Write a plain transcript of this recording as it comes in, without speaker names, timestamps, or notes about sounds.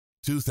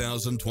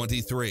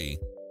2023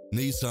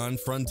 Nissan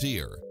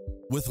Frontier.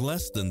 With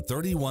less than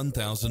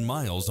 31,000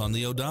 miles on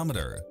the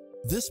odometer,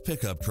 this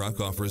pickup truck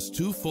offers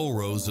 2 full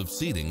rows of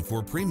seating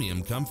for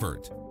premium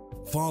comfort.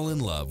 Fall in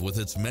love with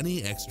its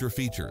many extra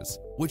features,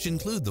 which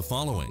include the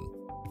following: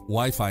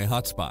 Wi-Fi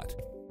hotspot,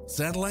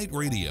 satellite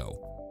radio,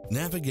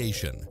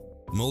 navigation,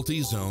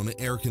 multi-zone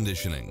air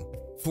conditioning,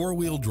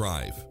 4-wheel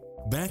drive,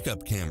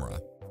 backup camera,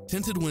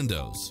 tinted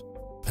windows,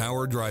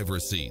 power driver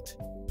seat,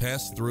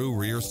 pass-through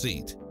rear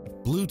seat,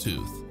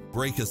 Bluetooth,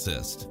 brake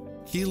assist,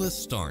 keyless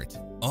start,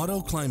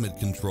 auto climate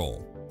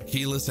control,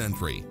 keyless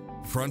entry,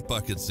 front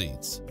bucket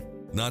seats.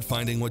 Not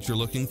finding what you're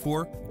looking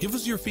for? Give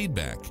us your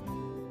feedback.